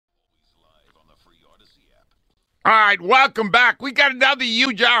All right, welcome back. We got another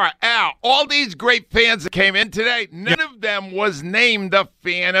huge hour. Al, all these great fans that came in today, none of them was named the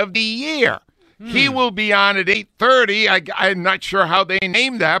Fan of the Year. He will be on at 8:30. I'm not sure how they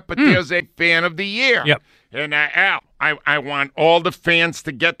named that, but there's a Fan of the Year. Yep. And Al, I want all the fans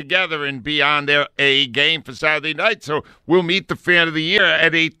to get together and be on their A game for Saturday night. So we'll meet the Fan of the Year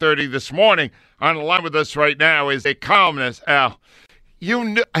at 8:30 this morning. On the line with us right now is a columnist, Al.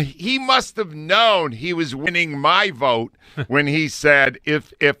 He must have known he was winning my vote when he said,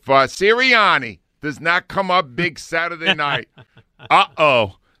 if Sirianni does not come up big Saturday night,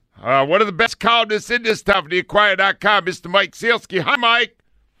 one of the best columnists in this town for TheAcquire.com, Mr. Mike Sealski. Hi, Mike.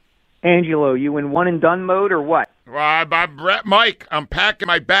 Angelo, you in one and done mode or what? Well, I'm Mike. I'm packing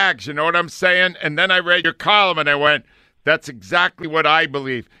my bags, you know what I'm saying? And then I read your column and I went, that's exactly what I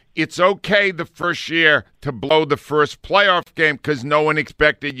believe. It's okay the first year to blow the first playoff game because no one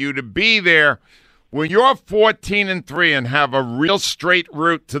expected you to be there. When you're 14-3 and have a real straight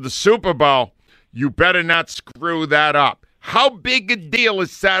route to the Super Bowl, you better not screw that up. How big a deal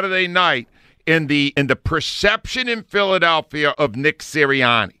is Saturday night in the perception in Philadelphia of Nick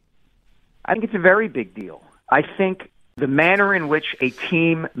Sirianni? I think it's a very big deal. I think the manner in which a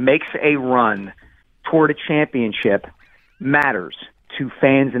team makes a run toward a championship matters to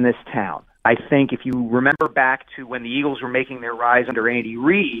fans in this town. I think if you remember back to when the Eagles were making their rise under Andy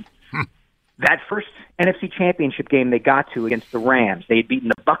Reid, that first NFC championship game they got to against the Rams, they had beaten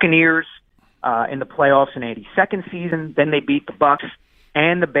the Buccaneers in the playoffs in Andy's second season. Then they beat the Bucs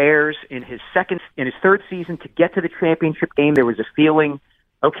and the Bears in his third season to get to the championship game. There was a feeling,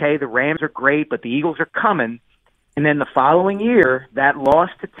 okay, the Rams are great, but the Eagles are coming. And then the following year, that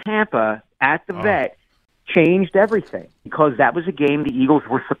loss to Tampa at the Vet changed everything because that was a game the Eagles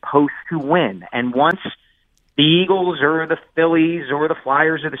were supposed to win. And once the Eagles or the Phillies or the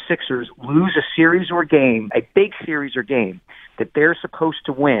Flyers or the Sixers lose a series or game, a big series or game that they're supposed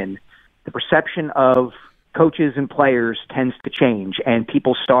to win, the perception of coaches and players tends to change, and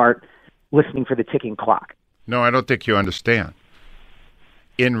people start listening for the ticking clock. No, I don't think you understand.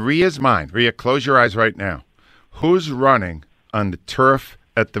 In Rhea's mind, Rhea, close your eyes right now. Who's running on the turf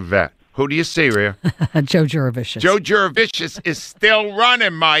at the Vet? Who do you see, Rhea? Joe Juravicius. Joe Juravicius is still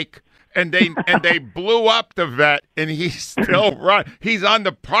running, Mike. And they blew up the Vet, and he's still running. He's on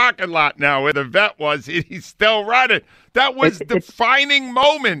the parking lot now where the Vet was. He's still running. That was the defining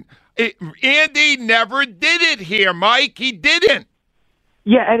moment. Andy never did it here, Mike. He didn't.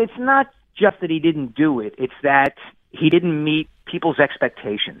 Yeah, and it's not just that he didn't do it. It's that he didn't meet people's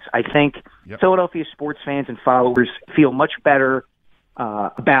expectations. I think Philadelphia sports fans and followers feel much better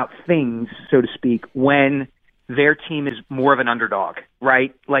about things, so to speak, when their team is more of an underdog,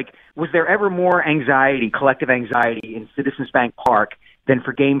 right? Like, was there ever more anxiety, collective anxiety in Citizens Bank Park than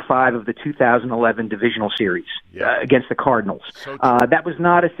for Game 5 of the 2011 Divisional Series against the Cardinals? So that was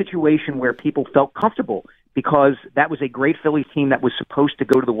not a situation where people felt comfortable because that was a great Phillies team that was supposed to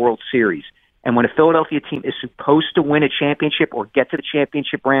go to the World Series. And when a Philadelphia team is supposed to win a championship or get to the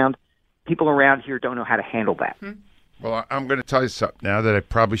championship round, people around here don't know how to handle that. Well, I'm going to tell you something now that I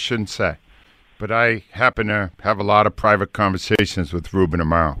probably shouldn't say. But I happen to have a lot of private conversations with Ruben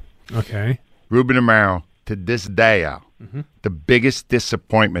Amaro. Okay. Ruben Amaro, to this day, Al, the biggest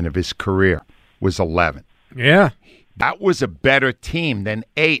disappointment of his career was 11. Yeah. That was a better team than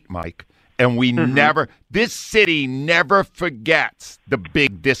 8, Mike. And we this city never forgets the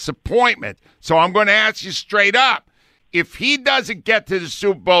big disappointment. So I'm going to ask you straight up. If he doesn't get to the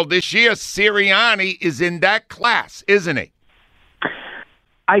Super Bowl this year, Sirianni is in that class, isn't he?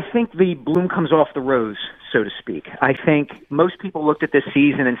 I think the bloom comes off the rose, so to speak. I think most people looked at this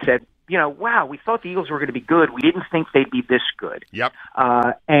season and said, wow, we thought the Eagles were going to be good. We didn't think they'd be this good. Yep.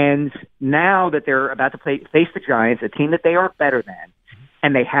 And now that they're about to face the Giants, a team that they are better than,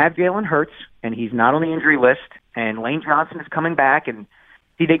 and they have Jalen Hurts, and he's not on the injury list, and Lane Johnson is coming back, and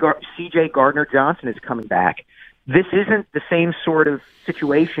C.J. Gardner-Johnson is coming back. This isn't the same sort of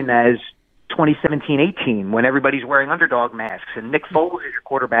situation as 2017-18 when everybody's wearing underdog masks and Nick Foles is your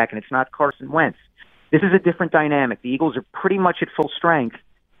quarterback and it's not Carson Wentz. This is a different dynamic. The Eagles are pretty much at full strength,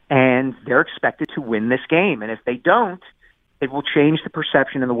 and they're expected to win this game. And if they don't, it will change the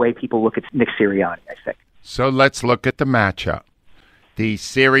perception and the way people look at Nick Sirianni, I think. So let's look at the matchup. The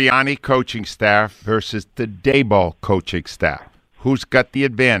Sirianni coaching staff versus the Daboll coaching staff. Who's got the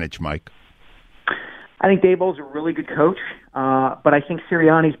advantage, Mike? I think Daboll's a really good coach, but I think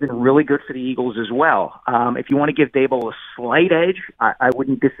Sirianni's been really good for the Eagles as well. If you want to give Daboll a slight edge, I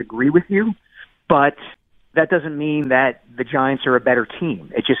wouldn't disagree with you, but that doesn't mean that the Giants are a better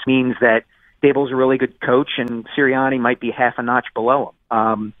team. It just means that Daboll's a really good coach and Sirianni might be half a notch below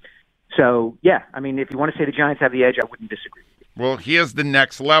him. So, yeah, I mean, if you want to say the Giants have the edge, I wouldn't disagree. Well, here's the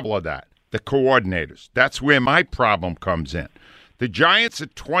next level of that, the coordinators. That's where my problem comes in. The Giants are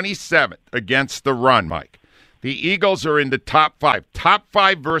 27th against the run, Mike. The Eagles are in the top 5. Top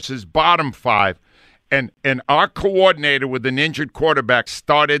 5 versus bottom 5. And our coordinator with an injured quarterback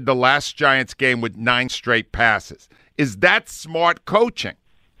started the last Giants game with 9 straight passes. Is that smart coaching?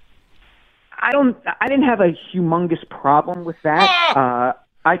 I didn't have a humongous problem with that.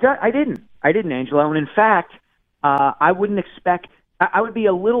 I didn't, Angelo. And in fact, I wouldn't expect. I would be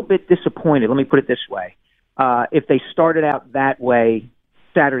a little bit disappointed. Let me put it this way: if they started out that way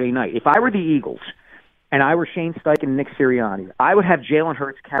Saturday night, if I were the Eagles and I were Shane Steichen and Nick Sirianni, I would have Jalen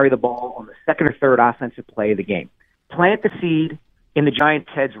Hurts carry the ball on the second or third offensive play of the game. Plant the seed in the Giants'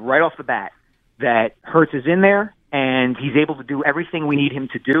 heads right off the bat that Hurts is in there and he's able to do everything we need him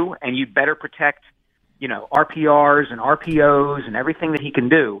to do, and you better protect, RPRs and RPOs and everything that he can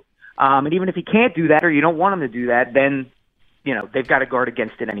do. And even if he can't do that or you don't want him to do that, then, they've got to guard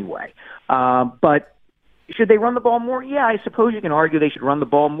against it anyway. But should they run the ball more? Yeah, I suppose you can argue they should run the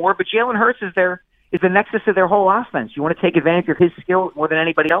ball more, but Jalen Hurts is the nexus of their whole offense. You want to take advantage of his skills more than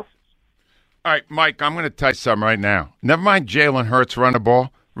anybody else's. All right, Mike, I'm going to tell you something right now. Never mind Jalen Hurts run the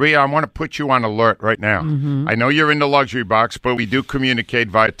ball. Rhea, I want to put you on alert right now. Mm-hmm. I know you're in the luxury box, but we do communicate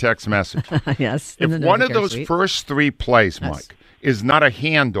via text message. Yes. If one of those first 3 plays, Mike, is not a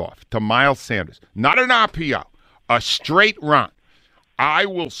handoff to Miles Sanders, not an RPO, a straight run, I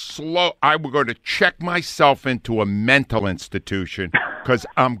will go to check myself into a mental institution because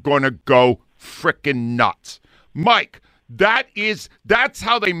I'm going to go freaking nuts. Mike, that's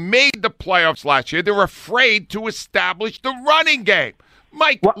how they made the playoffs last year. They're afraid to establish the running game.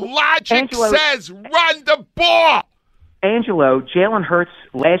 Mike, logic says run the ball. Angelo, Jalen Hurts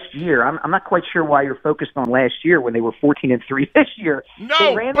last year, I'm not quite sure why you're focused on last year when they were 14-3 this year. No,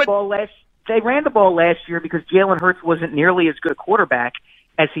 they ran the ball last year because Jalen Hurts wasn't nearly as good a quarterback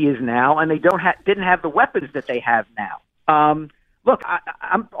as he is now, and they didn't have the weapons that they have now. Look,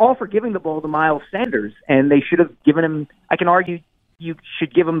 I'm all for giving the ball to Miles Sanders, and they should have given him. I can argue you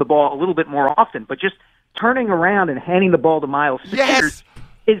should give him the ball a little bit more often, but just turning around and handing the ball to Miles Sanders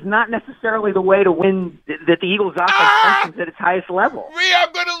is not necessarily the way to win that the Eagles' offense functions at its highest level.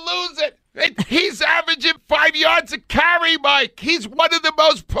 I'm going to lose it. He's averaging 5 yards a carry, Mike. He's one of the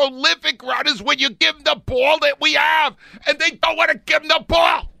most prolific runners when you give him the ball that we have, and they don't want to give him the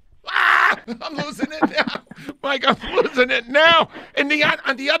ball. I'm losing it now. Mike, I'm losing it now. And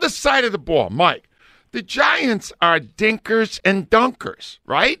on the other side of the ball, Mike, the Giants are dinkers and dunkers,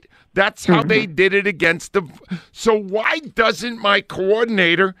 right? That's how they did it against the. So why doesn't my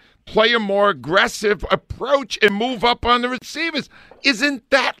coordinator play a more aggressive approach and move up on the receivers? Isn't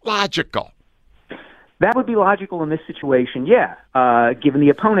that logical? That would be logical in this situation, yeah, given the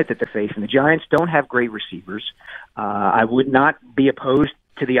opponent that they're facing. The Giants don't have great receivers. I would not be opposed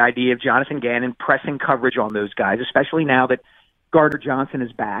to the idea of Jonathan Gannon pressing coverage on those guys, especially now that Gardner Johnson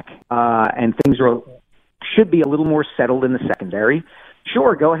is back and things should be a little more settled in the secondary.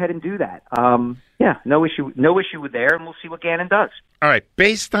 Sure, go ahead and do that. Yeah, no issue with there, and we'll see what Gannon does. All right,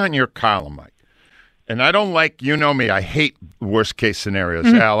 based on your column, Mike, and I don't like, you know me, I hate worst-case scenarios,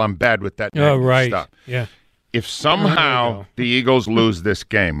 Al. I'm bad with that stuff. Yeah. If somehow the Eagles lose this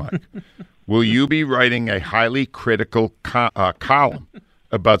game, Mike, will you be writing a highly critical column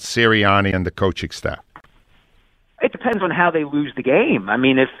about Sirianni and the coaching staff? It depends on how they lose the game. I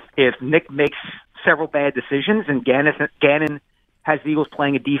mean, if Nick makes several bad decisions and Gannon has the Eagles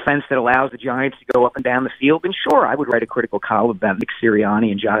playing a defense that allows the Giants to go up and down the field, then sure, I would write a critical column about Nick Sirianni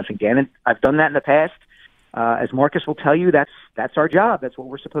and Jonathan Gannon. I've done that in the past. As Marcus will tell you, that's our job. That's what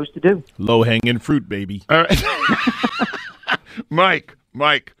we're supposed to do. Low-hanging fruit, baby. All right.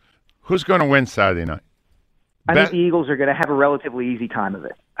 Mike, who's going to win Saturday night? I think the Eagles are going to have a relatively easy time of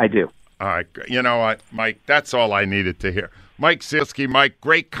it. I do. All right. You know what, Mike? That's all I needed to hear. Mike Sielski, Mike,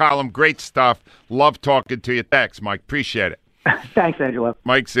 great column, great stuff. Love talking to you. Thanks, Mike. Appreciate it. Thanks, Angelo.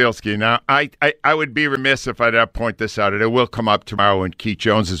 Mike Sielski. Now, I would be remiss if I didn't point this out. It will come up tomorrow when Keith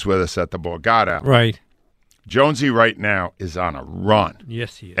Jones is with us at the Borgata. Right. Jonesy right now is on a run.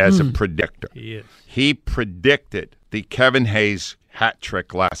 Yes, he is. As a predictor. He is. He predicted the Kevin Hayes hat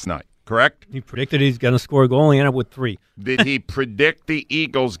trick last night, correct? He predicted he's going to score a goal and end up with 3. Did he predict the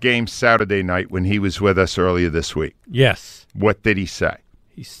Eagles game Saturday night when he was with us earlier this week? Yes. What did he say?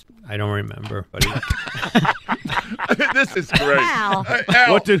 I don't remember, but this is great. Al.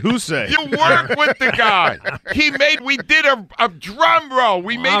 What did who say? You work with the guy. We did a drum roll.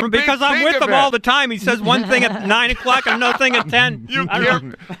 We made a big because I'm thing with of him it. all the time. He says one thing at 9 o'clock, another thing at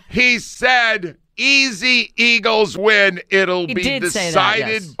 10. He said easy Eagles win. It'll He be did say that,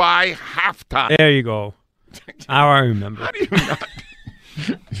 decided yes. by halftime. There you go. Now I remember. How do you not?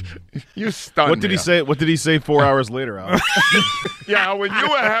 You stunned What did me. he say? What did he say 4 hours later? Al? Yeah, when you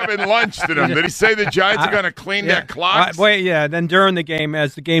were having lunch to them, did he say the Giants are going to clean their clocks? Wait, yeah. Then during the game,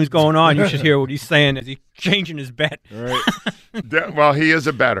 as the game's going on, you should hear what he's saying as he's changing his bet. Right. Well, he is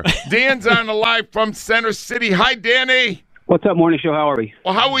a better. Dan's on the live from Center City. Hi, Danny. What's up, morning show? How are we?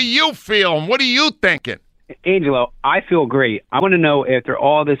 Well, how are you feeling? What are you thinking? Angelo, I feel great. I want to know, after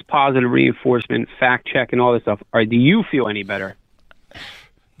all this positive reinforcement, fact check, and all this stuff, do you feel any better?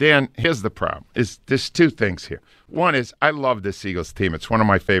 Dan, here's the problem. There's two things here. One is I love this Eagles team. It's one of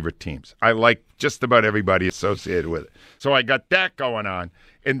my favorite teams. I like just about everybody associated with it. So I got that going on.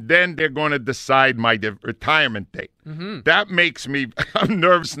 And then they're going to decide my retirement date. That makes me I'm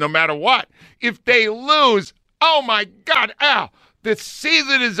nervous no matter what. If they lose, oh, my God, Al, the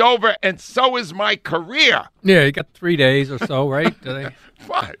season is over, and so is my career. Yeah, you got 3 days or so, right?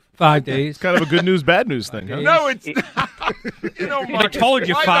 5 days. Kind of a good news, bad news thing. Huh? No, it's not. You know, Marcus, told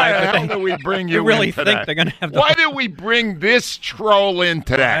you why 5, the but hell they- did we bring they you really into think that? they're gonna have the- Why did we bring this troll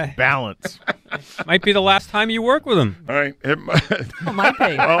into that? Balance. Might be the last time you work with him. All right. It might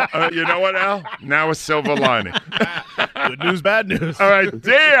be. Well, you know what, Al? Now a silver lining. Good news, bad news. All right,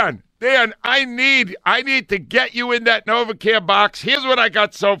 Dan, I need to get you in that NovaCare box. Here's what I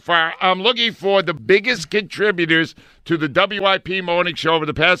got so far. I'm looking for the biggest contributors to the WIP Morning Show over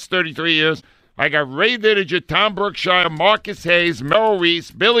the past 33 years. I got Ray Vidiger, Tom Brookshire, Marcus Hayes, Merrill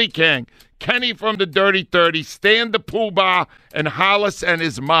Reese, Billy King, Kenny from the Dirty 30, Stan the Pooh Bah, and Hollis and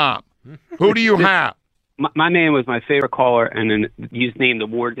his mom. Who do you have? My man was my favorite caller, and then you named the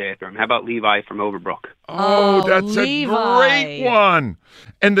award after him. How about Levi from Overbrook? Oh, that's Levi. a great one.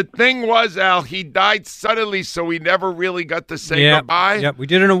 And the thing was, Al, he died suddenly, so we never really got to say goodbye. Yeah, we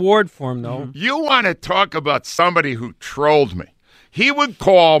did an award for him, though. You want to talk about somebody who trolled me. He would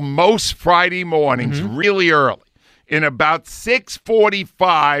call most Friday mornings really early. In about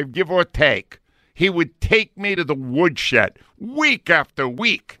 6:45, give or take, he would take me to the woodshed week after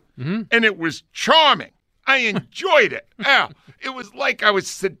week. And it was charming. I enjoyed it. Al, it was like I was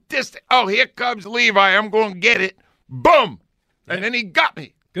sadistic. Oh, here comes Levi. I'm going to get it. Boom. And then he got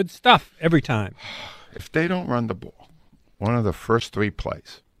me. Good stuff every time. If they don't run the ball, one of the first 3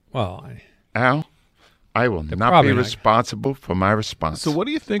 plays, Well, Al, I will not be probably not. responsible for my response. So, what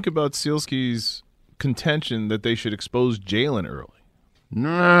do you think about Sealski's contention that they should expose Jalen early?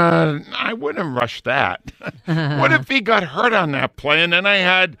 Nah, I wouldn't rush that. What if he got hurt on that play and then I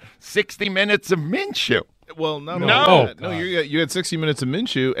had 60 minutes of Minshew? Well, not No. only that. Oh, No, you had 60 minutes of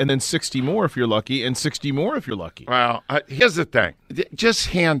Minshew, and then 60 more if you're lucky, and 60 more if you're lucky. Well, here's the thing. Just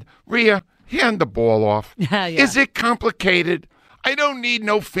hand the ball off. Yeah. Is it complicated? I don't need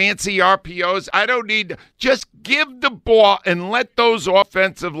no fancy RPOs. I don't need just give the ball and let those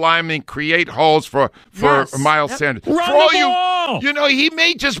offensive linemen create holes for Yes. Miles Yep. Sanders. Run For all the ball! you know, he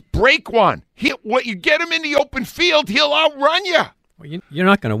may just break one. What you get him in the open field, he'll outrun you. well, you're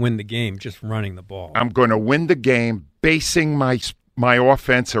not going to win the game just running the ball. I'm going to win the game basing my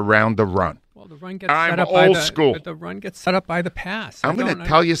offense around the run. Well, the run gets I'm set up old by school. The run gets set up by the pass. I'm going to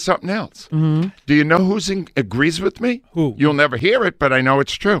tell you something else. Do you know who's agrees with me? Who? You'll never hear it, but I know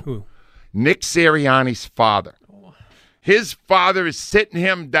it's true. Who? Nick Sirianni's father. His father is sitting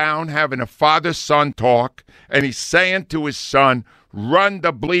him down having a father-son talk, and he's saying to his son, run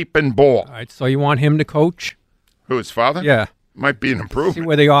the bleeping ball. All right, so you want him to coach? Who, his father? Yeah. Might be an See improvement.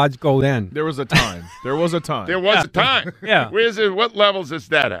 where the odds go then. There was a time. There was a time. There was a time. Yeah. Where's it? What levels is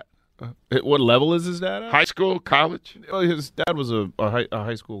that at? What level is his dad at? High school, college? Well, his dad was a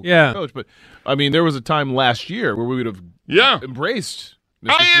high school Yeah. coach, but I mean, there was a time last year where we would have Yeah. embraced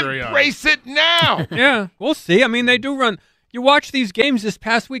Mr. I Sirianni. embrace it now. Yeah, we'll see. I mean, they do run. You watch these games this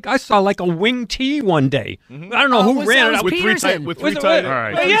past week. I saw like a wing tee one day. I don't know who ran it out with with. Peterson. with Was three it tight what? All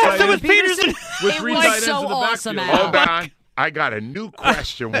right. with three Yes, tight it was ends- Peterson. with It three was tight ends so in the awesome, backfield. Al. Hold on. I got a new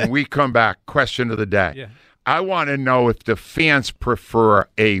question when we come back. Question of the day. Yeah. I want to know if the fans prefer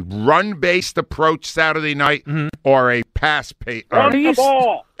a run-based approach Saturday night or a pass-based.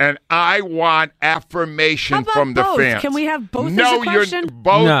 And I want affirmation How about from the both? fans. Can we have both No, as a question?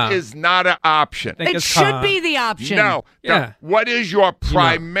 both No. is not an option. Think It it's should be the option. No. Yeah. What is your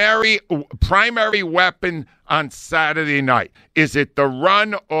primary weapon on Saturday night? Is it the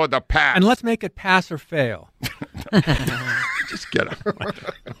run or the pass? And let's make it pass or fail. Just get it.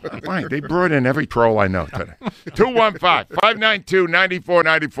 Fine. They brought in every troll I know today.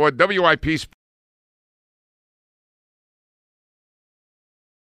 215-592-9494 WIP Sports.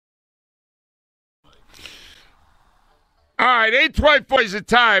 All right, 8:24 is the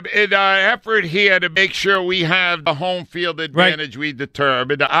time. In effort here to make sure we have the home field advantage we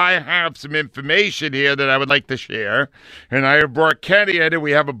determined, I have some information here that I would like to share. And I have brought Kenny in, and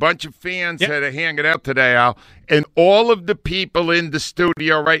we have a bunch of fans that are hanging out today, Al. And all of the people in the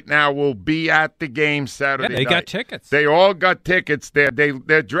studio right now will be at the game Saturday They night. got tickets. They all got tickets.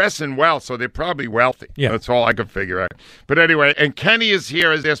 They're dressing well, so they're probably wealthy. Yeah. That's all I can figure out. But anyway, and Kenny is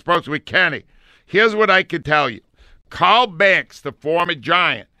here as they're supposed to be. Kenny, here's what I can tell you. Carl Banks, the former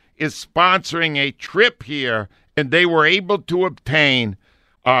Giant, is sponsoring a trip here, and they were able to obtain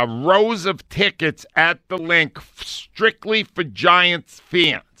rows of tickets at the link strictly for Giants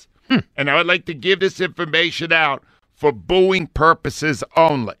fans. And I would like to give this information out for booing purposes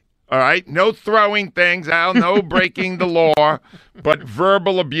only. All right? No throwing things, Al, no breaking the law, but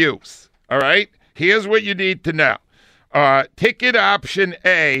verbal abuse. All right? Here's what you need to know. Ticket option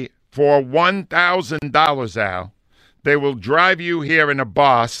A for $1,000, Al. They will drive you here in a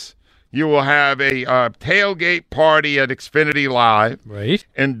bus. You will have a tailgate party at Xfinity Live. Right.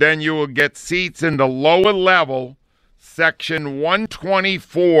 And then you will get seats in the lower level, section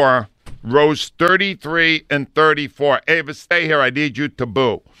 124, rows 33 and 34. Ava, stay here. I need you to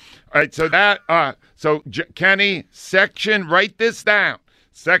boo. All right, so Kenny, write this down.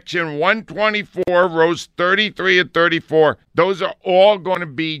 Section 124, rows 33 and 34. Those are all going to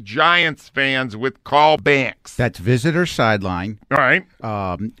be Giants fans with Carl Banks. That's visitor sideline. All right.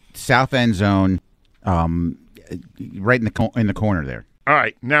 South end zone, right in the corner there. All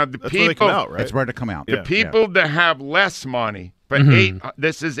right. Now, the That's where they come out, right? That's where to come out. The people that have less money, but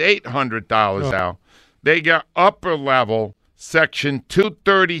this is $800 Al. They got upper level, section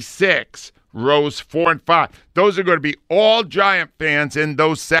 236, rows 4 and 5. Those are going to be all Giant fans in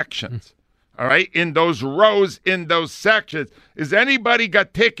those sections. All right? In those rows, in those sections. Is anybody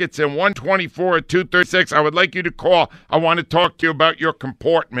got tickets in 124 or 236? I would like you to call. I want to talk to you about your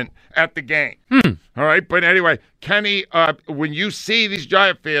comportment at the game. All right? But anyway, Kenny, when you see these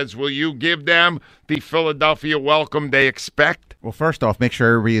Giant fans, will you give them the Philadelphia welcome they expect? Well, first off, make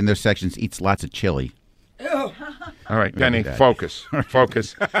sure everybody in those sections eats lots of chili. All right, Kenny, focus.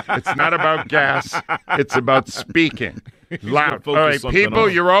 Focus. It's not about gas. It's about speaking loud. All right, people,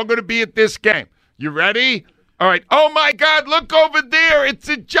 you're all going to be at this game. You ready? All right. Oh, my God, look over there. It's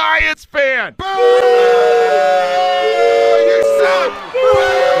a Giants fan. Boo! You suck! Boo!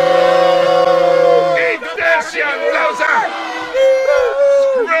 Eat this, you loser!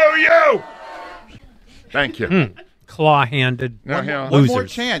 Screw you! Thank you. Claw-handed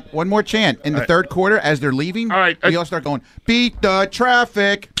losers. One more chant. In the third quarter, as they're leaving, all right, we all start going, beat the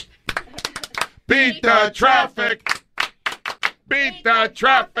traffic. Beat the traffic. Beat the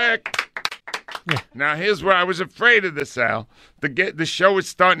traffic. Now, here's where I was afraid of this, Al. The show is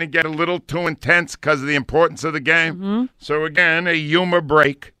starting to get a little too intense because of the importance of the game. So, again, a humor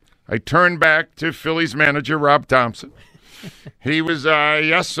break. I turned back to Phillies manager Rob Thompson. He was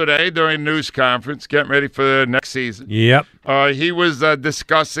yesterday during a news conference getting ready for the next season. Yep. He was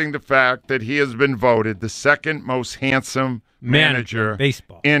discussing the fact that he has been voted the second most handsome manager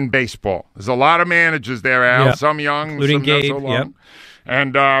in baseball. There's a lot of managers there, Al. Yep. Some young, including some Gabe. not so long.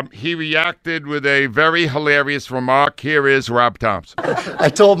 Yep. And he reacted with a very hilarious remark. Here is Rob Thompson. I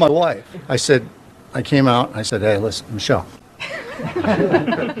told my wife, I came out and I said, hey, listen, Michelle,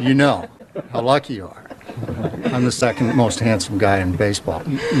 you know how lucky you are. I'm the second most handsome guy in baseball,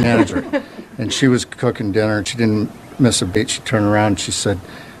 manager. And she was cooking dinner, and she didn't miss a beat. She turned around and she said,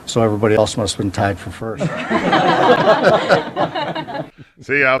 so everybody else must have been tied for first.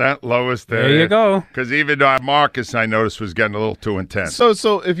 See how that lowest there? There you go. Because even Marcus, I noticed, was getting a little too intense.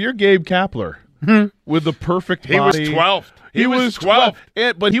 So if you're Gabe Kapler with the perfect he body, was 12th. He was 12th.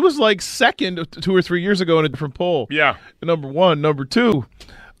 But he was like second 2 or 3 years ago in a different poll. Yeah. Number one. Number two,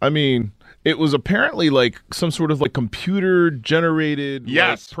 I mean, it was apparently like some sort of like computer generated.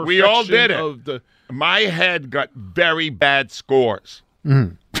 Yes, like, we all did it. Of the... My head got very bad scores.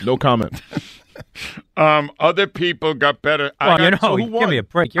 No comment. Other people got better. Give me a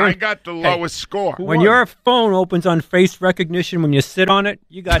break. I got the lowest score. When your phone opens on face recognition when you sit on it,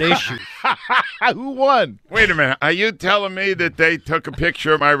 you got issues. Who won? Wait a minute. Are you telling me that they took a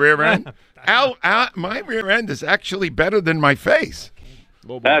picture of my rear end? My rear end is actually better than my face.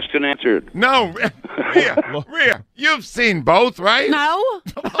 Asked and answered. No, Rhea, you've seen both, right? No.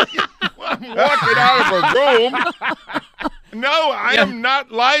 I'm walking out of a room. No, I am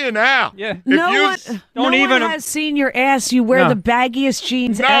not lying out. Yeah. No one has seen your ass. You wear the baggiest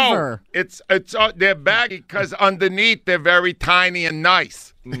jeans ever. It's they're baggy because underneath they're very tiny and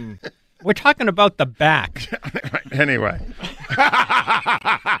nice. We're talking about the back. Anyway.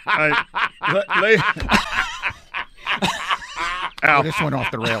 Al, This went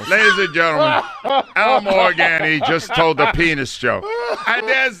off the rails. ladies and gentlemen, Al Morganti just told a penis joke. And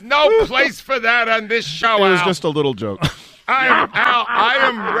there's no place for that on this show, It was Al. just a little joke. I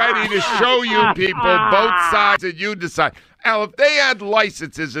am ready to show you people both sides and you decide. Al, if they had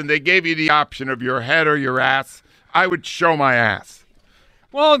licenses and they gave you the option of your head or your ass, I would show my ass.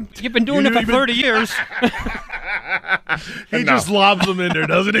 Well, you've been doing it for 30 years. He just lobs them in there,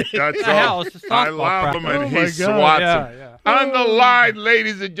 doesn't he? That's Hell, all. it's a I softball love him practice. and Oh, he my swats God. him. Yeah. On the line,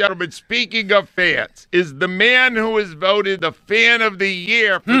 ladies and gentlemen, speaking of fans, is the man who is voted the fan of the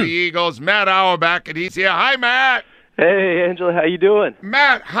year for the Eagles, Matt Auerbach, and he's here. Hi, Matt. Hey, Angela, how you doing?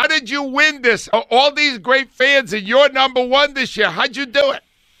 Matt, how did you win this? All these great fans, and you're number one this year. How'd you do it?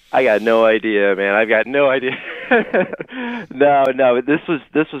 I got no idea, man. I've got no idea. No. This was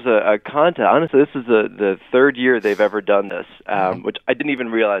a contest. Honestly, this is the third year they've ever done this, which I didn't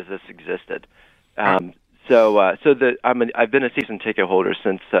even realize this existed. I've been a season ticket holder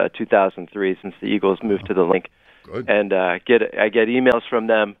since 2003, since the Eagles moved to the Link. Good. And I get emails from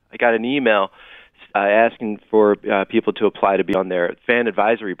them. I got an email asking for people to apply to be on their fan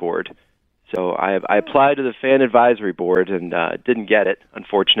advisory board. So I applied to the fan advisory board and didn't get it,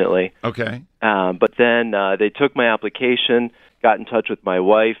 unfortunately. Okay. But then they took my application, got in touch with my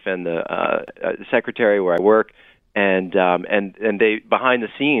wife and the secretary where I work, and they behind the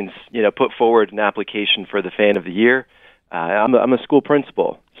scenes, put forward an application for the fan of the year. I'm a school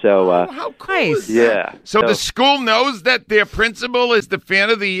principal. So, how cool is that? yeah. So the school knows that their principal is the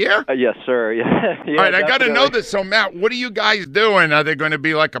fan of the year? Yes, sir. Yeah. All right, I got to know this. So, Matt, what are you guys doing? Are there going to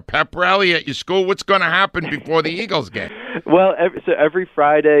be like a pep rally at your school? What's going to happen before the Eagles game? Well, every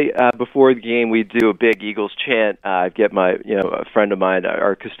Friday before the game, we do a big Eagles chant. I get my, a friend of mine,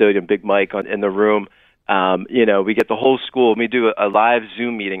 our custodian, Big Mike, in the room. We get the whole school. We do a live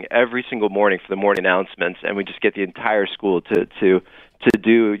Zoom meeting every single morning for the morning announcements, and we just get the entire school to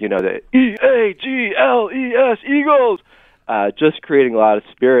do, the EAGLES Eagles. Just creating a lot of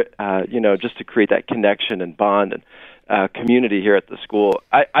spirit, just to create that connection and bond and community here at the school.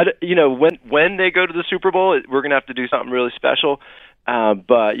 When they go to the Super Bowl, we're going to have to do something really special.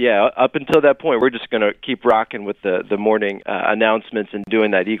 But yeah, up until that point, we're just going to keep rocking with the morning announcements and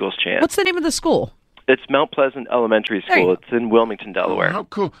doing that Eagles chant. What's the name of the school? It's Mount Pleasant Elementary School. It's in Wilmington, Delaware. Oh, how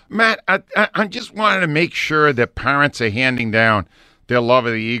cool. Matt, I just wanted to make sure that parents are handing down their love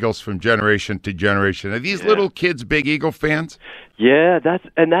of the Eagles from generation to generation. Are these little kids big Eagle fans? Yeah,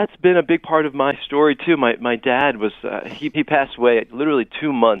 that's been a big part of my story too. My dad was he passed away literally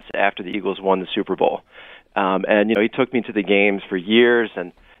 2 months after the Eagles won the Super Bowl, and he took me to the games for years,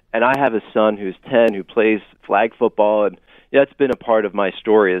 and I have a son who's 10 who plays flag football, and that's been a part of my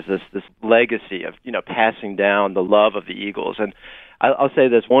story, is this legacy of passing down the love of the Eagles. And I'll say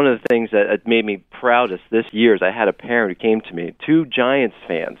this, one of the things that made me proudest this year is I had a parent who came to me, 2 Giants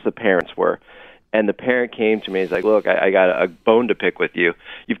fans, the parents were, and the parent came to me and he's like, look, I got a bone to pick with you.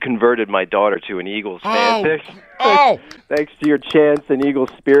 You've converted my daughter to an Eagles fan. Thanks to your chants and Eagles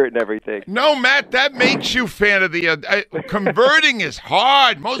spirit and everything. No, Matt, that makes you fan of the converting is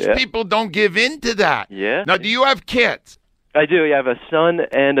hard. Most people don't give in to that. Yeah. Now, do you have kids? I do. I have a son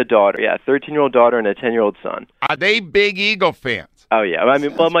and a daughter. Yeah, a 13-year-old daughter and a 10-year-old son. Are they big Eagle fans? Oh, yeah. I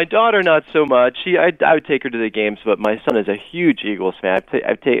mean, well, my daughter, not so much. I would take her to the games, but my son is a huge Eagles fan.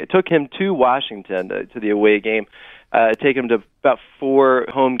 I took him to Washington to the away game. Take him to about 4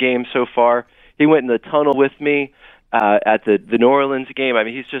 home games so far. He went in the tunnel with me at the New Orleans game. I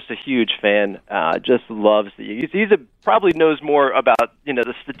mean, he's just a huge fan. Just loves the Eagles. He probably knows more about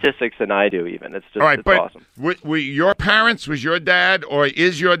the statistics than I do. Even it's just it's awesome. Were your parents? Was your dad or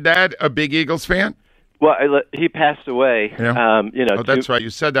is your dad a big Eagles fan? Well, he passed away. Yeah. That's right. You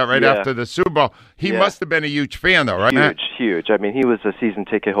said that right after the Super Bowl. He must have been a huge fan, though, right? Huge. I mean, he was a season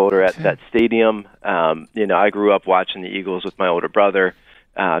ticket holder at that stadium. I grew up watching the Eagles with my older brother.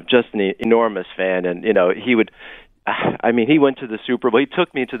 Just an enormous fan, and he would. He went to the Super Bowl. He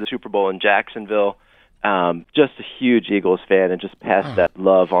took me to the Super Bowl in Jacksonville. Just a huge Eagles fan, and just passed that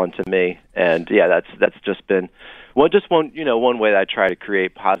love on to me. And yeah, that's just been one way that I try to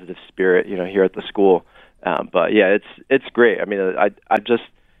create positive spirit, here at the school. But yeah, it's great. I mean, I've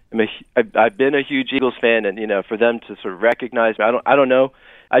been a huge Eagles fan, and for them to sort of recognize me, I don't know.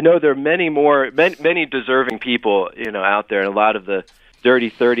 I know there are many deserving people, out there, and a lot of the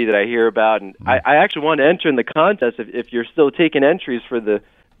Dirty 30 that I hear about, and I actually want to enter in the contest if you're still taking entries for the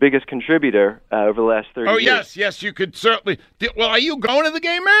biggest contributor over the last 30 years. Yes, you could certainly. Well, are you going to the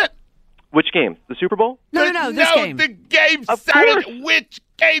game, Matt? Which game? The Super Bowl? No, this game. The game Saturday. Which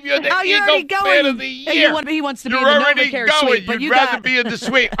game? You're the Eagle fan of the year. He wants to be You're in the already NovaCare going. suite, but You'd rather be in the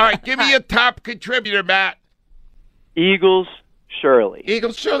suite. All right, give me a top contributor, Matt. Eagles Shirley.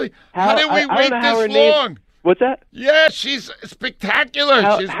 Eagles Shirley. How did we wait this long? What's that? Yeah, she's spectacular.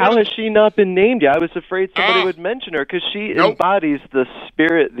 How has she not been named yet? I was afraid somebody would mention her because she embodies the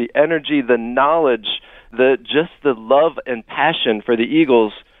spirit, the energy, the knowledge, the love and passion for the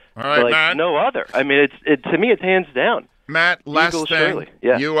Eagles like Matt. No other. I mean, to me, it's hands down. Matt, last Eagles thing. Shirley.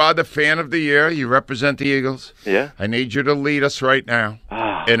 Yeah. You are the fan of the year. You represent the Eagles. Yeah. I need you to lead us right now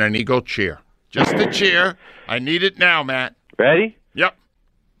in an Eagle cheer. Just a cheer. I need it now, Matt. Ready? Yep.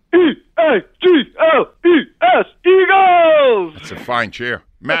 E-A-G-L-E-S, Eagles! It's a fine cheer.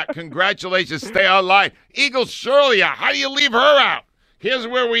 Matt, congratulations. Stay online. Eagles Shirley, how do you leave her out? Here's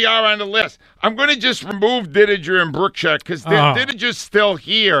where we are on the list. I'm going to just remove Didiger and Brookshire because Didiger's still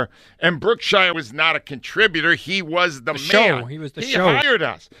here, and Brookshire was not a contributor. He was the man. Show. He was the show. He hired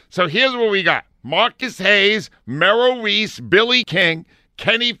us. So here's what we got. Marcus Hayes, Merrill Reese, Billy King,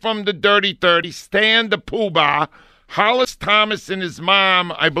 Kenny from the Dirty 30, Stan the Poobah, Hollis Thomas and his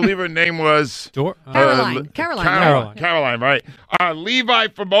mom, I believe her name was Caroline, right. Levi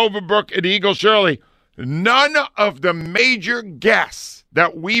from Overbrook and Eagle Shirley. None of the major guests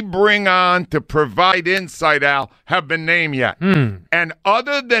that we bring on to provide insight, Al, have been named yet. And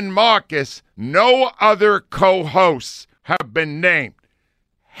other than Marcus, no other co-hosts have been named.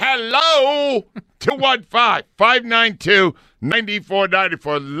 Hello,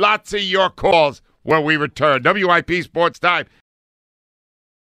 215-592-9494. Lots of your calls when we return. WIP Sports Time.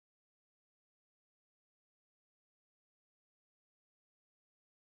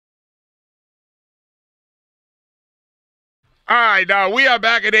 All right, now we are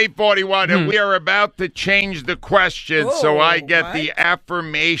back at 8:41, and we are about to change the question so I get the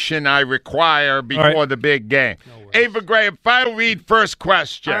affirmation I require before the big game. Ava Graham, final read, first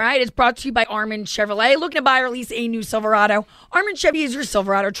question. All right, it's brought to you by Armin Chevrolet. Looking to buy or lease a new Silverado? Armin Chevy is your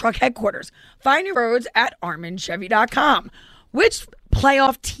Silverado truck headquarters. Find your roads at arminchevy.com. Which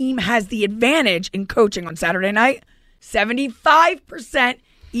playoff team has the advantage in coaching on Saturday night? 75%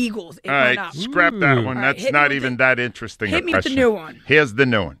 Eagles. All right, scrap that one. That's not even that interesting. Hit me with the new one. Here's the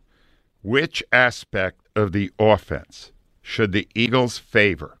new one. Which aspect of the offense should the Eagles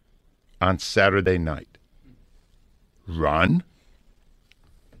favor on Saturday night? Run,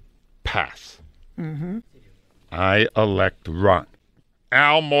 pass. I elect run.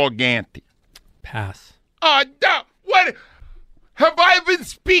 Al Morganti. Pass. What? Have I been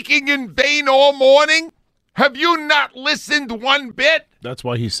speaking in vain all morning? Have you not listened one bit? That's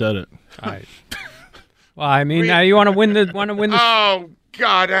why he said it. All right. Well, I mean, now you want to win the. Oh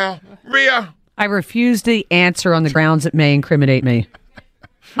God, Al. Rhea. I refuse to answer on the grounds it may incriminate me.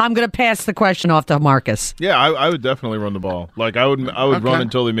 I'm going to pass the question off to Marcus. Yeah, I would definitely run the ball. Like I would run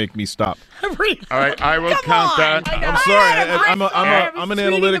until they make me stop. All right, I will count that. I'm sorry. I'm an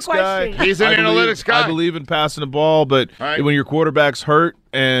analytics guy. He's an analytics guy. I believe in passing the ball, but when your quarterback's hurt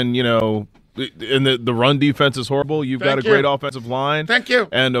and and the run defense is horrible, you've got a great offensive line. Thank you.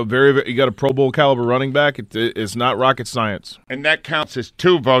 And you got a Pro Bowl caliber running back. It's not rocket science. And that counts as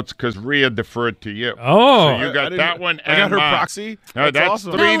 2 votes because Rhea deferred to you. Oh. So you got that one and I got her mine. proxy? No, that's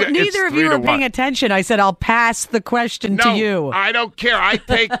awesome. Neither of you were paying attention. I said I'll pass the question to you. I don't care. I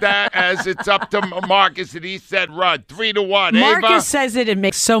take that as it's up to Marcus, and he said run. 3-1. Marcus Ava? says it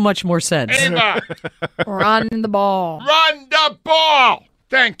makes so much more sense. Ava. Run the ball. Run the ball.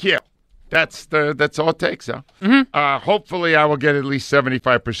 Thank you. That's all it takes, huh? Hopefully, I will get at least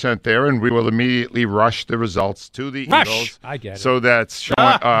 75% there, and we will immediately rush the results to the Eagles. I get it. So that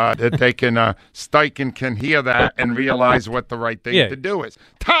that they can Steichen can hear that and realize what the right thing to do is.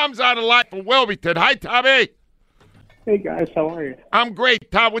 Tom's on the line from Wilmington. Hi, Tommy. Hey guys, how are you? I'm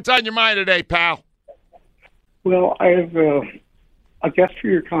great, Tom. What's on your mind today, pal? Well, I have a guest for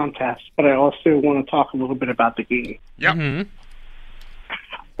your contest, but I also want to talk a little bit about the game. Yep.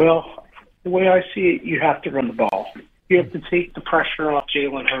 Well, the way I see it, you have to run the ball. You have to take the pressure off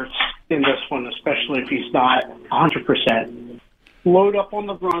Jalen Hurts in this one, especially if he's not 100%. Load up on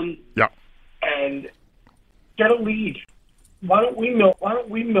the run and get a lead. Why don't we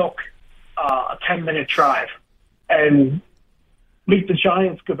milk a 10-minute drive and make the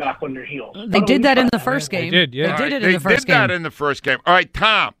Giants go back on their heels? They did that in the first game. They did, yeah. They did it in the first game. They did that in the first game. All right,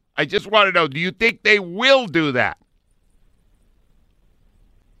 Tom, I just want to know, do you think they will do that?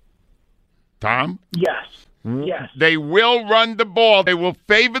 Tom? Yes. Yes. They will run the ball. They will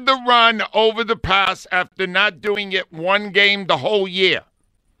favor the run over the pass after not doing it one game the whole year.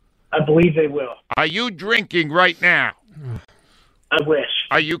 I believe they will. Are you drinking right now? I wish.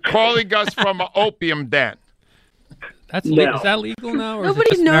 Are you calling us from an opium den? Is that legal now? Or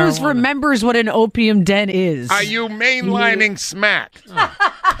Nobody remembers what an opium den is. Are you mainlining smack?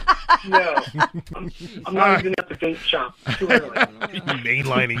 No, I'm not even at the paint shop. Too early.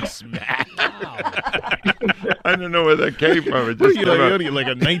 Mainlining smack. I don't know where that came from. It What just are you like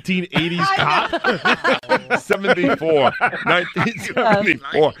a 1980s cop?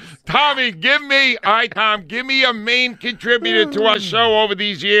 1974. Tommy, give me a main contributor to our show over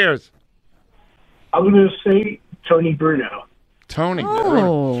these years. I'm going to say Tony Bruno. Tony.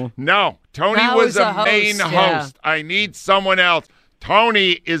 Oh. No, Tony That was was a a host, main yeah. host. I need someone else.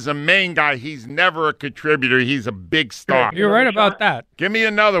 Tony is a main guy. He's never a contributor. He's a big star. You're right about that. Give me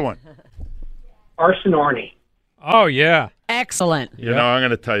another one. Arson Arnie. Oh, yeah. Excellent. You know, I'm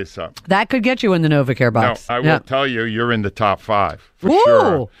going to tell you something. That could get you in the NovaCare box. No, I Yeah. will tell you, you're in the top 5 for Ooh.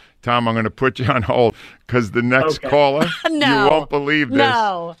 sure. Tom, I'm going to put you on hold because the next caller, No. you won't believe this,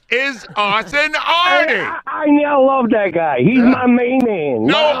 No. is Arson Arnie. I now love that guy. He's my main man.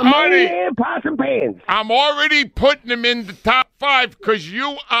 No, my Arnie. main man, pots and pans. I'm already putting him in the top 5 because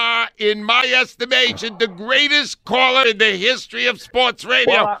you are, in my estimation, the greatest caller in the history of sports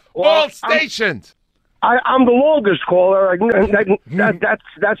radio. All stations. I'm the longest caller.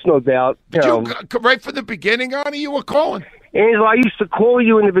 That's no doubt. Right from the beginning, Arnie, you were calling. Angela, I used to call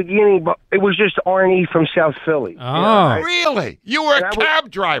you in the beginning, but it was just Arnie from South Philly. Oh, really? You were a cab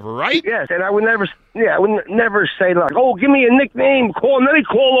driver, right? Yes, and I would never say like, "Oh, give me a nickname." Call, and then he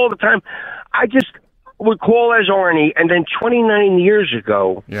called all the time. I just would call as Arnie, and then 29 years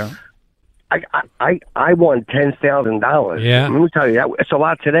ago, I won $10,000. Yeah, let me tell you, it's a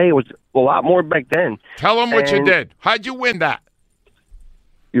lot today. It was a lot more back then. Tell them what you did. How'd you win that?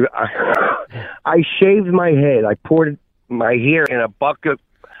 I shaved my head. I poured my hair in a bucket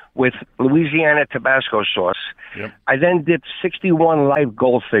with Louisiana Tabasco sauce. Yep. I then dipped 61 live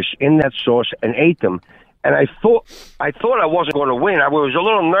goldfish in that sauce and ate them. And I thought I wasn't going to win. I was a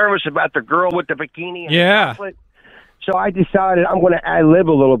little nervous about the girl with the bikini. And the chocolate. So I decided I'm going to ad-lib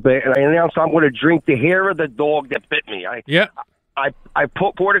a little bit, and I announced I'm going to drink the hair of the dog that bit me. I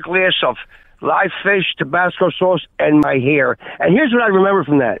poured a glass of live fish, Tabasco sauce, and my hair. And here's what I remember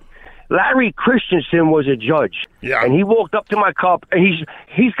from that. Larry Christensen was a judge, and he walked up to my cup, and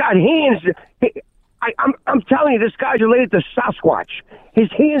he's got hands. I'm telling you, this guy's related to Sasquatch.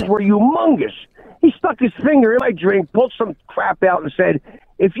 His hands were humongous. He stuck his finger in my drink, pulled some crap out, and said,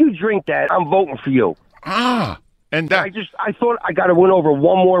 "If you drink that, I'm voting for you." And I thought I got to win over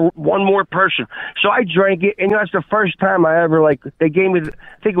one more person, so I drank it, and that's the first time I ever they gave me.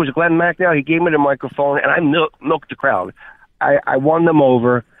 I think it was Glenn McNeil. He gave me the microphone, and I milked the crowd. I won them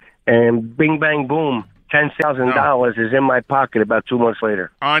over. And bing, bang, boom, $10,000 is in my pocket about 2 months later.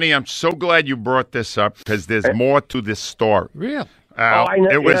 Arnie, I'm so glad you brought this up because there's more to this story. Really? I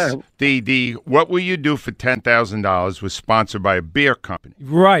know. It was the What Will You Do for $10,000 was sponsored by a beer company.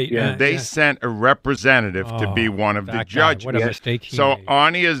 Right. And they sent a representative to be one of the judges. What a mistake he So made.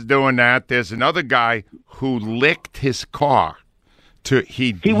 Arnie is doing that. There's another guy who licked his car.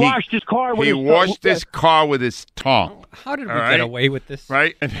 He washed his car with his tongue. washed his car with his tongue. How did we All get right? away with this?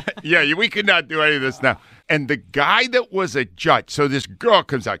 Right? Yeah, we could not do any of this now. And the guy that was a judge, so this girl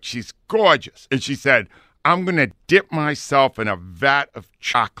comes out, she's gorgeous, and she said, "I'm going to dip myself in a vat of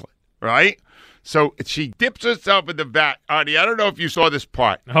chocolate," right? So she dips herself in the vat. Arnie, I don't know if you saw this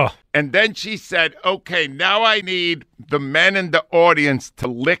part. Oh. And then she said, "Okay, now I need the men in the audience to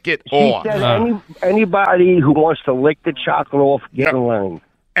lick it She off." said anybody who wants to lick the chocolate off, get in line.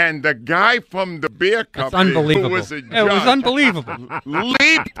 And the guy from the beer company, unbelievable. who was a judge, It was unbelievable.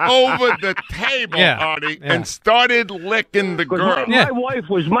 leaped over the table, Arnie, and started licking the girl. My wife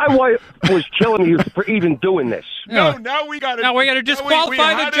was killing me for even doing this. No, now we got to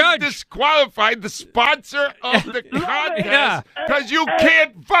disqualify the judge. Disqualify the sponsor of the contest because you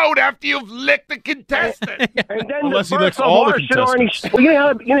can't vote after you've licked the contestant. And then Unless he the licks birth all of the Arson Arnie. contestants. Well, you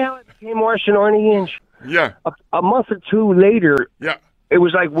know how it became Arson Arnie Inch? Yeah. A month or two later, it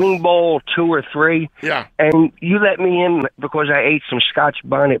was like Wing Bowl 2 or 3. Yeah. And you let me in because I ate some Scotch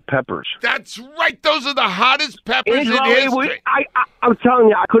bonnet peppers. That's right. Those are the hottest peppers in history. I'm telling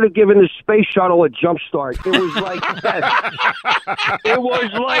you, I could have given the space shuttle a jump start. It was like death. It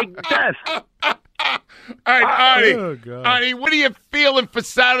was like death. All right, Arnie, what are you feeling for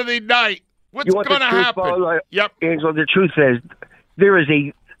Saturday night? What's going to happen? Angela, the truth is, there is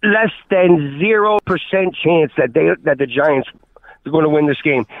a less than 0% chance that the Giants are going to win this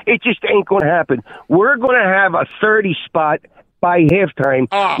game. It just ain't going to happen. We're going to have a 30 spot by halftime.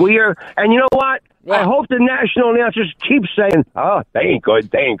 And you know what? I hope the national announcers keep saying, they ain't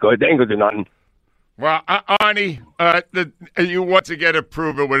good. They ain't good to nothing. Well, Arnie, you once again have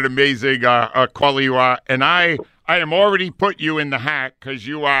proven what an amazing caller you are. And I am already put you in the hat because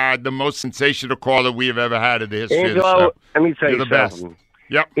you are the most sensational caller we have ever had in the history of the show. Let me tell You're you the best. something.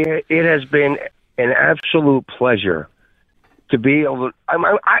 Yep. It has been an absolute pleasure to be able to.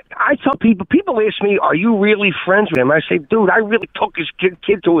 I tell people ask me, "Are you really friends with him?" I say, "Dude, I really took his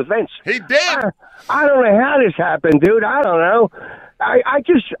kid to events." He did. I don't know how this happened, dude. I don't know.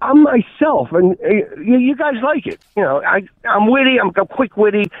 I'm myself, and you guys like it. You know, I'm witty. I'm quick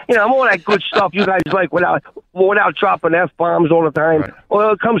witty. You know, I'm all that good stuff you guys like without dropping F-bombs all the time. Right.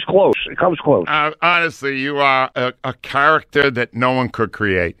 Well, it comes close. Honestly, you are a character that no one could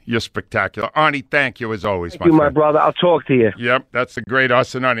create. You're spectacular. Arnie, thank you as always, Thank you, my brother. I'll talk to you. Yep, that's the great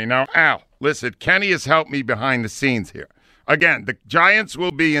us and Arnie. Now, Al, listen, Kenny has helped me behind the scenes here. Again, the Giants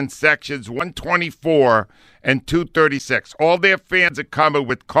will be in sections 124 and 236. All their fans are coming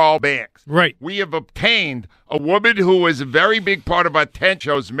with Carl Banks. Right. We have obtained a woman who was a very big part of our tent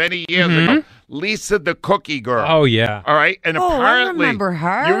shows many years ago, Lisa the Cookie Girl. Oh, yeah. All right? And apparently, I remember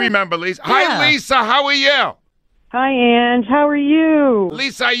her. You remember Lisa? Yeah. Hi, Lisa. How are you? Hi, Ange. How are you?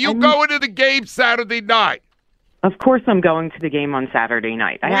 Lisa, are you going to the game Saturday night? Of course I'm going to the game on Saturday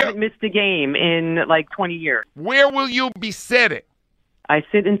night. I haven't missed a game in like 20 years. Where will you be sitting? I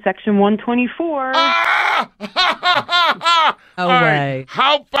sit in section 124. No way.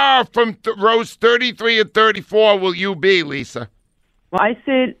 How far from rows 33 and 34 will you be, Lisa? Well, I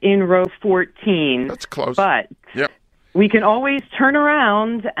sit in row 14. That's close. But yep. We can always turn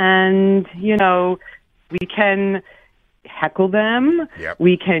around and, you know, we can heckle them. Yep.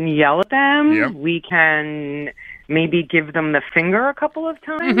 We can yell at them. Yep. We can maybe give them the finger a couple of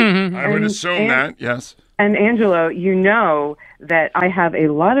times. I would assume that, yes. And Angelo, you know that I have a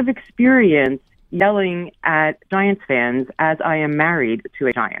lot of experience yelling at Giants fans as I am married to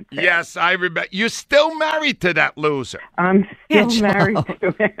a Giants fan. Yes, I remember. You're still married to that loser. I'm still married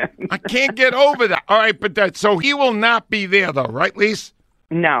to him. I can't get over that. All right, but so he will not be there, though, right, Lisa?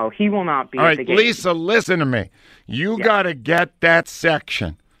 No, he will not be All at right, the game. Lisa, listen to me. You got to get that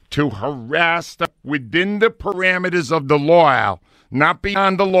section to harass within the parameters of the law, Al, not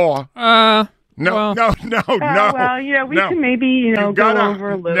beyond the law. No. Well, yeah, we can maybe, go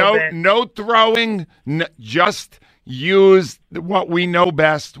over a little bit. No throwing, just use what we know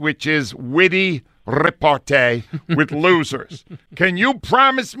best, which is witty repartee with losers. Can you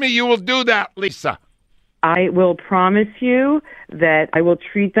promise me you will do that, Lisa? I will promise you that I will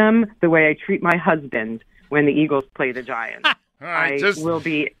treat them the way I treat my husband when the Eagles play the Giants. Right, I will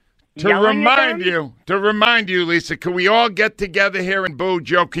be to yelling at remind you, Lisa, can we all get together here and boo?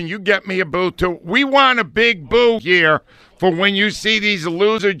 Joe, can you get me a boo too? We want a big boo here for when you see these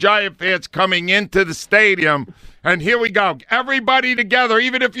loser Giant fans coming into the stadium. And here we go. Everybody together,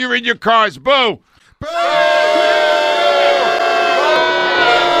 even if you're in your cars, boo! Boo!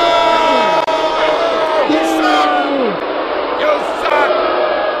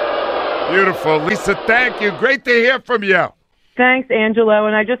 Beautiful. Lisa, thank you. Great to hear from you. Thanks, Angelo.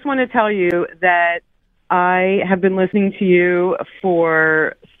 And I just want to tell you that I have been listening to you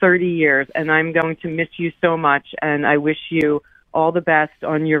for 30 years, and I'm going to miss you so much. And I wish you all the best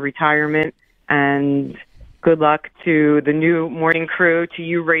on your retirement, and good luck to the new morning crew, to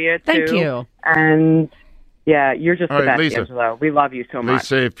you, Rhea, too. Thank you. And, yeah, you're just the best, Lisa, Angelo. We love you so much.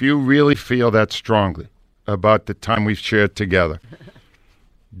 Lisa, if you really feel that strongly about the time we've shared together,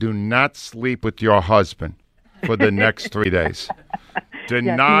 do not sleep with your husband for the next 3 days.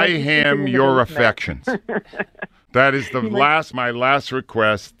 Deny him your affections. That is my last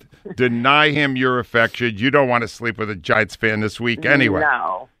request. Deny him your affection. You don't want to sleep with a Giants fan this week anyway.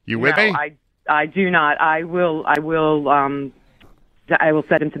 No. You with me? I do not. I will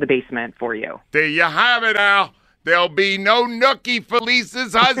set him to the basement for you. There you have it, Al. There'll be no nookie for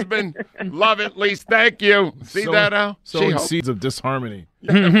Lisa's husband. Love it, Lisa. Thank you. See that, Al? Sowing seeds of disharmony.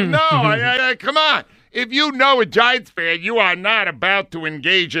 No, come on. If you know a Giants fan, you are not about to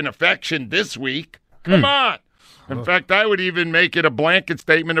engage in affection this week. Come on. In fact, I would even make it a blanket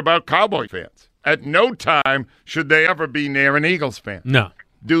statement about Cowboy fans. At no time should they ever be near an Eagles fan. No.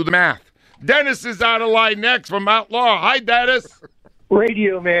 Do the math. Dennis is out of line next from Outlaw. Hi, Dennis.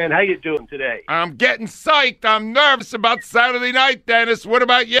 Radio man, how you doing today? I'm getting psyched. I'm nervous about Saturday night, Dennis. What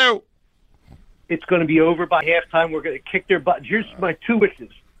about you? It's going to be over by halftime. We're going to kick their butt. Here's my two wishes.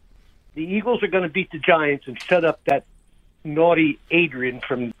 The Eagles are going to beat the Giants and set up that naughty Adrian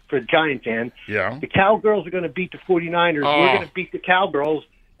for Giant fan. Yeah. The Cowgirls are going to beat the 49ers. We're going to beat the Cowgirls,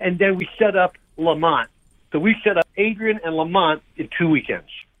 and then we set up Lamont. So we set up Adrian and Lamont in 2 weekends.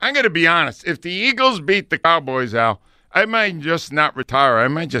 I'm going to be honest. If the Eagles beat the Cowboys, Al, I might just not retire. I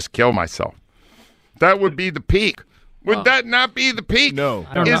might just kill myself. That would be the peak. Would that not be the peak? No.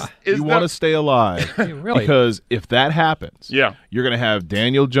 Is You want to stay alive. Really? Because if that happens, Yeah. you're going to have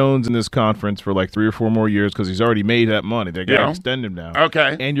Daniel Jones in this conference for like 3 or 4 more years because he's already made that money. They got to Yeah. extend him now.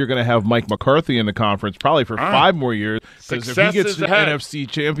 Okay. And you're going to have Mike McCarthy in the conference probably for 5 more years because if he Success gets is to the ahead. NFC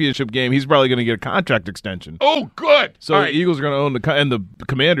Championship game, he's probably going to get a contract extension. Oh, good. So All the right. Eagles are going to own and the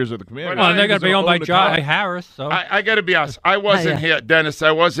Commanders are the Commanders. Well, they're going to be owned by the Jai Commanders. Harris. So I got to be honest. I wasn't here, Dennis.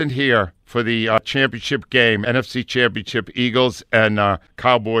 I wasn't here for the championship game, NFC Championship, Eagles and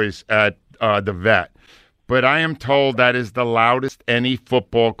Cowboys at the Vet. But I am told that is the loudest any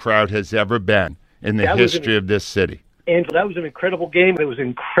football crowd has ever been in the history of this city. And that was an incredible game. It was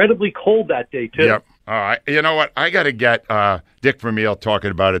incredibly cold that day, too. Yep. All right. You know what? I got to get Dick Vermeil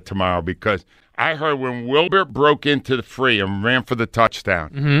talking about it tomorrow because I heard when Wilbert broke into the free and ran for the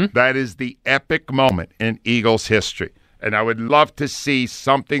touchdown, that is the epic moment in Eagles history. And I would love to see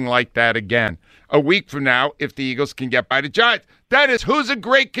something like that again a week from now if the Eagles can get by the Giants. Dennis, who's a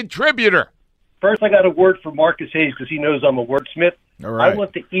great contributor? First, I got a word for Marcus Hayes because he knows I'm a wordsmith. All right. I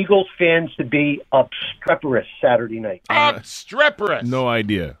want the Eagles fans to be obstreperous Saturday night. Obstreperous. No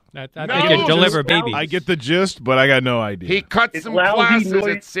idea. I think it deliver babies. I get the gist, but I got no idea. He cut some classes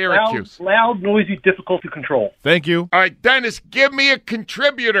at Syracuse. Loud, noisy, difficult to control. Thank you. All right, Dennis, give me a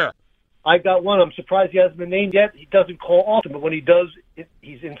contributor. I got one. I'm surprised he hasn't been named yet. He doesn't call often, but when he does,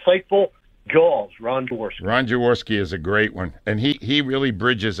 he's insightful. Jaws, Ron Jaworski. Ron Jaworski is a great one, and he really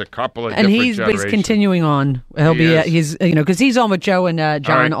bridges a couple of And different he's generations. continuing on. He'll be he's because he's on with Joe and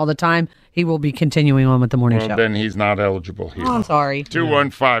John right. all the time. He will be continuing on with the morning Well, show. then he's not eligible here. Oh, I'm sorry.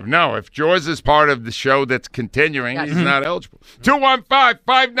 215. No, if Jaws is part of the show that's continuing, he's not eligible.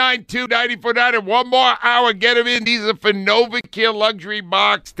 215-592-9490. One more hour. Get him in. These are for Novacare Luxury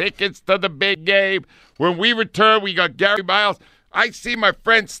Box tickets to the big game. When we return, we got Gary Miles. I see my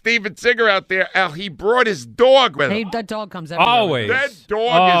friend Steven Singer out there. Al, he brought his dog with him. Hey, that dog comes everywhere. Always. That dog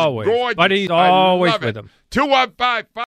Always. is gorgeous. But he's I always love with it. him. 215